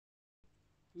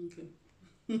Okay.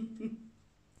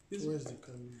 This Where's the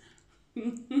camera?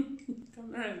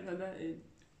 camera is on that end.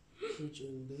 Which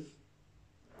end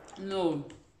there? No,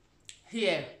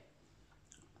 here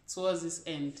towards this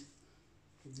end.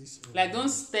 This end. Like don't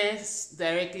stare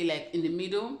directly like in the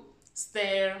middle.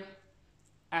 Stare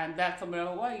at that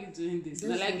camera. Why are you doing this? No,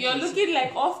 That's like what you're I looking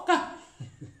like off cam.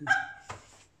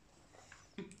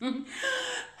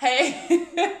 Hey.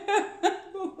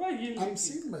 Why are you I'm looking?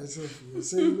 seeing myself here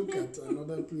saying, look at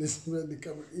another place where the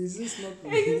camera. Is this not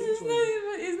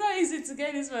It's not easy to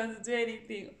get this one to do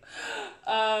anything.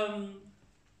 Um,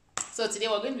 so today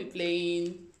we're going to be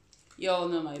playing You All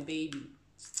Know My Baby,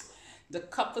 the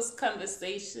couples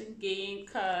conversation game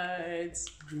cards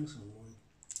Drink some wine.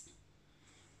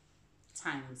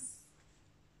 times.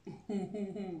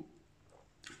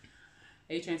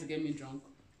 Are you trying to get me drunk?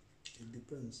 It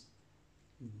depends.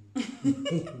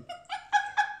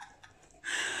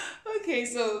 Okay,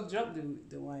 so drop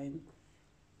the wine.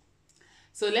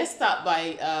 So let's start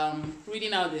by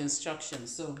reading out the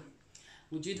instructions. So,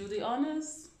 would you do the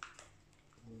honors?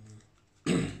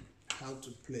 How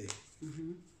to play.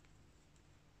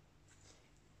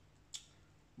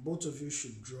 Both of you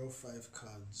should draw 5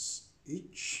 cards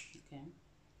each Okay.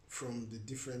 from the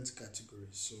different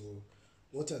categories. So,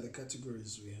 what are the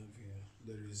categories we have here?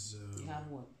 There is You have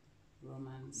what?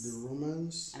 Romance. the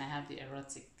romance. And I have the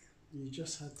erotic. You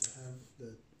just had to have the.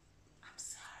 I'm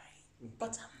sorry,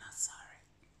 but I'm not sorry.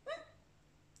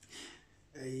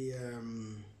 A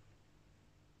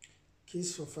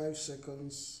kiss for 5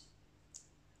 seconds.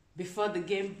 Before the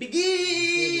game Before the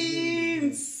game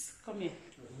begins. Come here.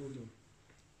 Hold on.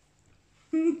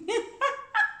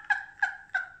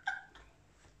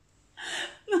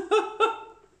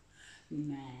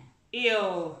 Nah.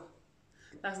 Ew.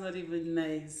 That's not even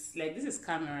nice. Like, this is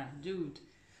camera. Dude,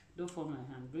 don't fall my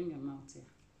hand. Bring your mouth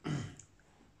here.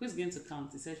 Who's going to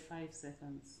count? He said 5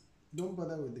 seconds. Don't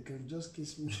bother with the can. Just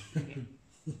kiss me. Okay.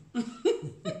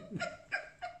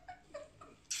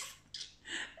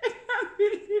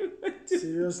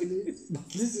 Seriously?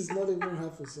 This is not even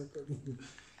half a second.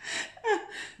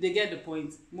 They get the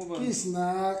point. Move on. Kiss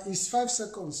now it's 5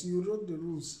 seconds. You wrote the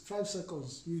rules. 5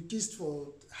 seconds. You kissed for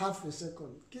half a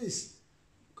second. Kiss.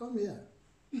 Come here.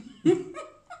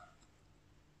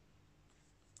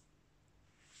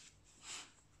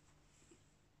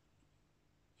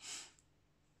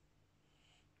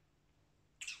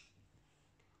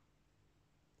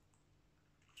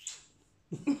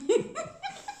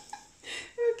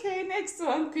 Okay, next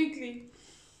one quickly.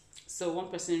 So one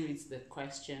person reads the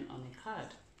question on a card.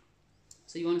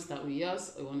 So you want to start with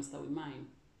yours or you want to start with mine?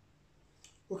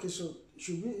 Okay, so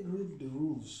should we read the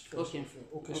rules first? Okay.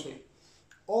 Okay, so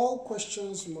all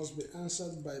questions must be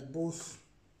answered by both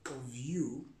of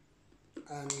you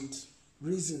and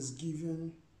reasons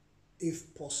given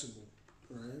if possible,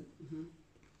 right?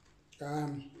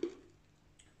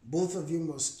 Both of you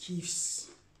must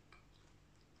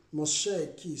share a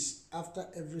kiss after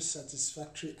every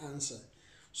satisfactory answer.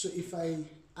 So if I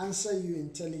answer you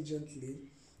intelligently,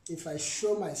 if I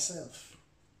show myself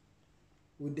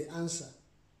with the answer,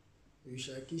 you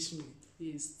shall kiss me.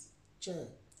 Yes. Chair.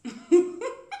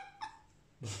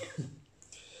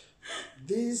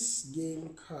 This game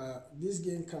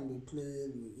can be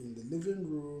played in the living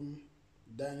room,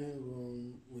 dining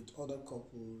room, with other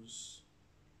couples,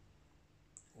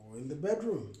 or in the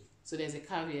bedroom. So there's a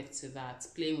caveat to that,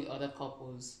 playing with other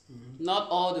couples. Not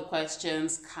all the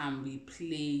questions can be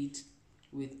played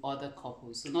with other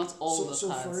couples. So not all the So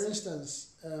cards. for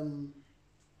instance,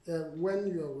 when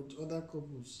you are with other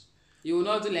couples, You will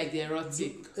not do like the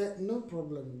erotic. no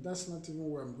problem. That's not even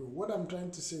where I'm going. What I'm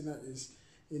trying to say now is,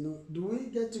 do we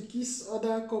get to kiss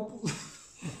other couples?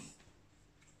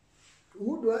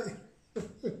 Who do I?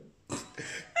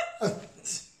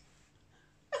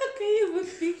 How can you even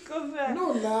think of that?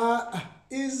 No, nah.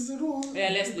 Is the rule. Yeah,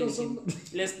 let's play the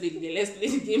game. Let's play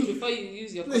the game before you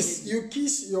use your Please, you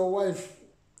kiss your wife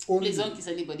only. Please don't kiss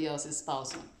anybody else's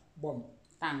spouse. Bomb.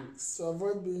 Thanks. To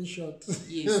avoid being shot.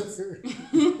 Yes.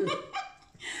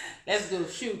 Let's go.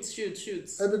 Shoot.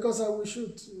 Because I will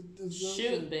shoot.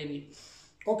 Shoot, baby.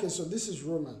 Okay, so this is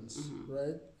romance,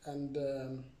 right? And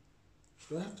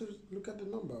do I have to look at the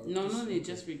number? No need.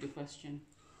 Just read the question.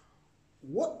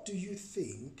 What do you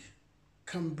think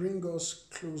can bring us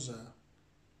closer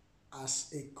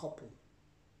as a couple?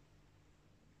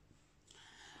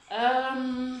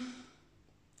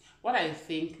 What I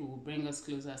think will bring us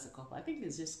closer as a couple, I think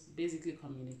it's just basically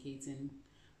communicating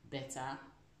better,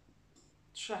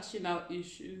 trashing out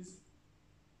issues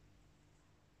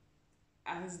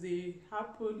as they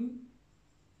happen.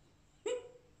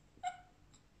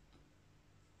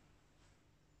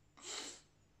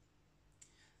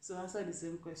 So answer the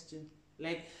same question.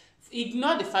 Like,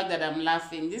 ignore the fact that I'm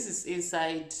laughing. This is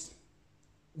inside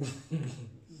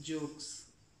jokes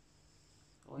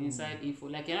or inside info.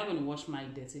 Like, you're not going to wash my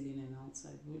dirty linen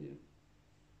outside, will you?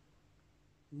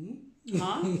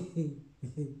 Huh?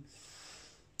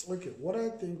 Okay, what I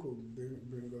think will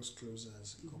bring us closer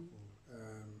as a couple.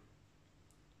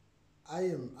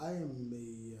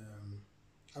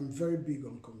 I'm very big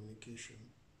on communication.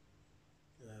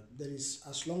 There is,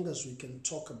 as long as we can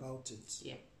talk about it,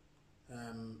 Yeah.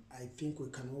 I think we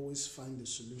can always find a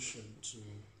solution to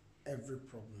every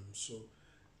problem. So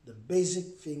the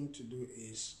basic thing to do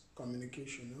is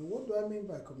communication. And what do I mean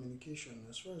by communication?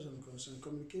 As far as I'm concerned,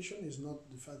 communication is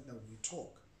not the fact that we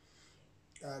talk.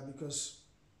 Because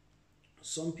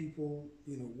some people,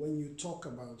 when you talk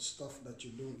about stuff that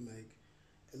you don't like,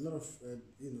 a lot of,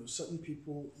 certain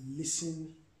people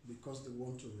listen because they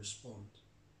want to respond.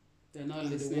 They're not And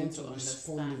they listening want to to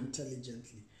respond understand.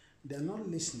 intelligently. They're not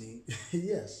listening,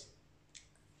 yes.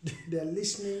 They're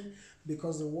listening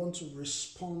because they want to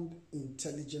respond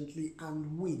intelligently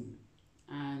and win.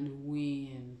 And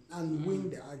win. And win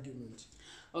the argument.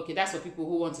 Okay, that's for people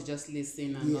who want to just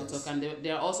listen and not Yes. talk. And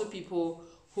there are also people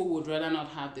who would rather not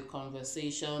have the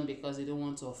conversation because they don't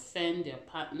want to offend their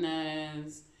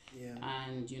partners. Yeah.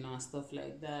 And and stuff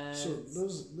like that. So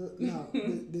now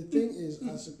the thing is,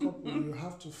 as a couple, you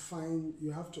have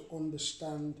to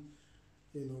understand,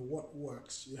 what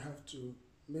works. You have to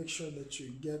make sure that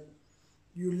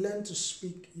you learn to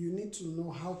speak. You need to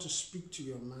know how to speak to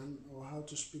your man or how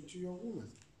to speak to your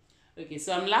woman. Okay,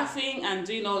 so I'm laughing and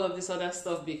doing all of this other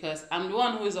stuff because I'm the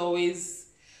one who is always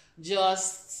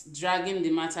just dragging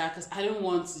the matter because I don't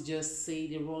want to just say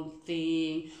the wrong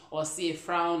thing or see a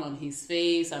frown on his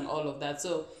face and all of that.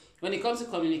 So when it comes to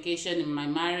communication in my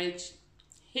marriage,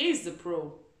 he's the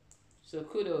pro. So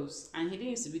kudos. And he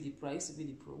didn't used to be the pro. I used to be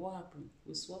the pro. What happened?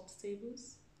 We swapped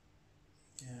tables?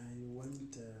 Yeah, you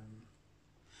went.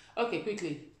 Okay,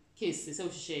 quickly. Kiss. They say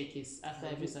we should share a kiss after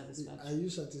every satisfaction. Are you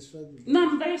satisfied with it? No,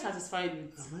 I'm very satisfied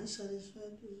with it. Am I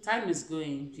satisfied with it? Time is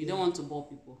going. You don't want to bore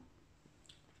people.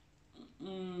 I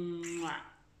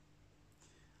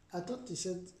thought you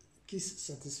said kiss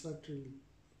satisfactorily.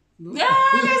 No? Yeah,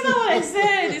 that's not what I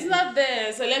said. It's not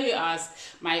there. So let me ask.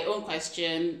 My own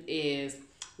question is,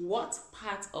 what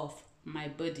part of my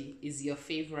body is your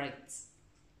favorite?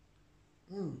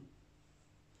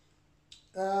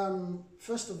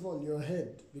 First of all, your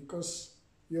head, because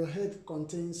your head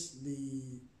contains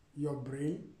your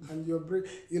brain, and your brain.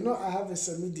 I have a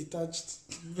semi-detached.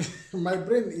 My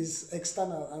brain is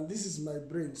external, and this is my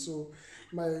brain. So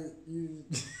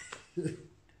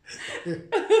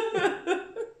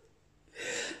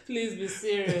Please be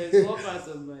serious. What part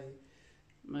of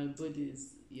my body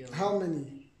is your? How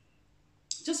many?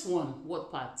 Just one.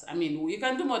 What part? I mean, you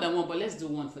can do more than one, but let's do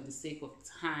one for the sake of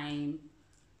time.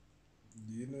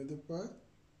 Do you know the part?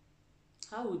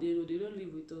 How would they know? They don't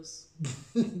live with us.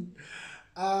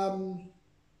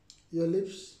 Your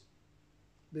lips,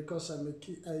 because I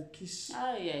kiss.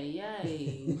 Ay, ay, ay.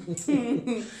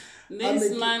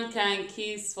 This man can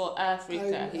kiss for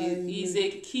Africa. He's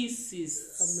a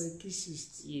kissist. I'm a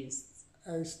kissist. Yes.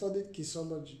 I studied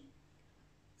kissology.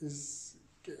 Is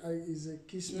a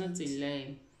kiss. Not a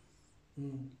lie.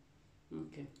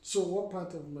 Okay. So what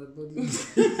part of my body?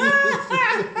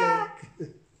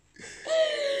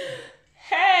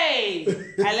 Hey,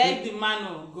 I like the man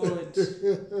of God.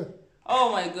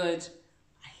 Oh my God,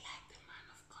 I like the man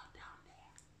of God down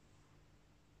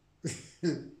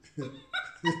there.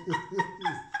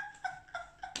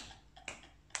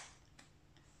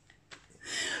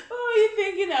 What are you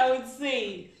thinking I would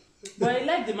say? But I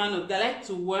like the man of God. I like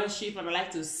to worship and I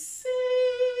like to sing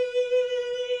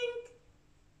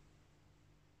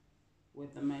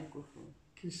with the microphone.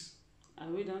 Kiss. Are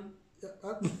we done? Yeah,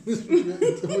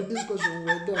 with this question,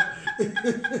 we're done.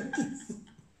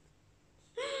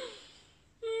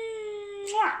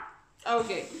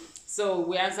 Okay, so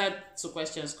we answered 2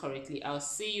 questions correctly. I'll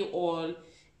see you all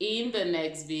in the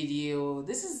next video.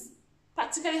 This is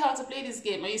practically how to play this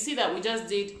game. And you see that we just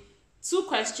did 2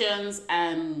 questions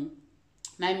and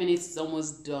 9 minutes is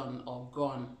almost done or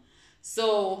gone.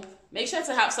 So make sure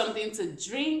to have something to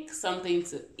drink, something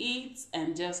to eat,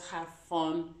 and just have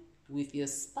fun with your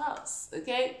spouse.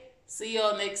 Okay? See you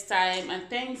all next time. And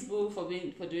thanks, Boo, for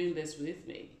doing this with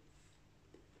me.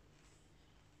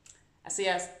 I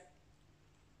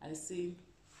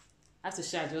have to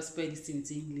share, just spell this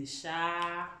into English.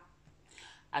 I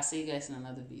see you guys in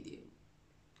another video.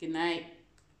 Good night.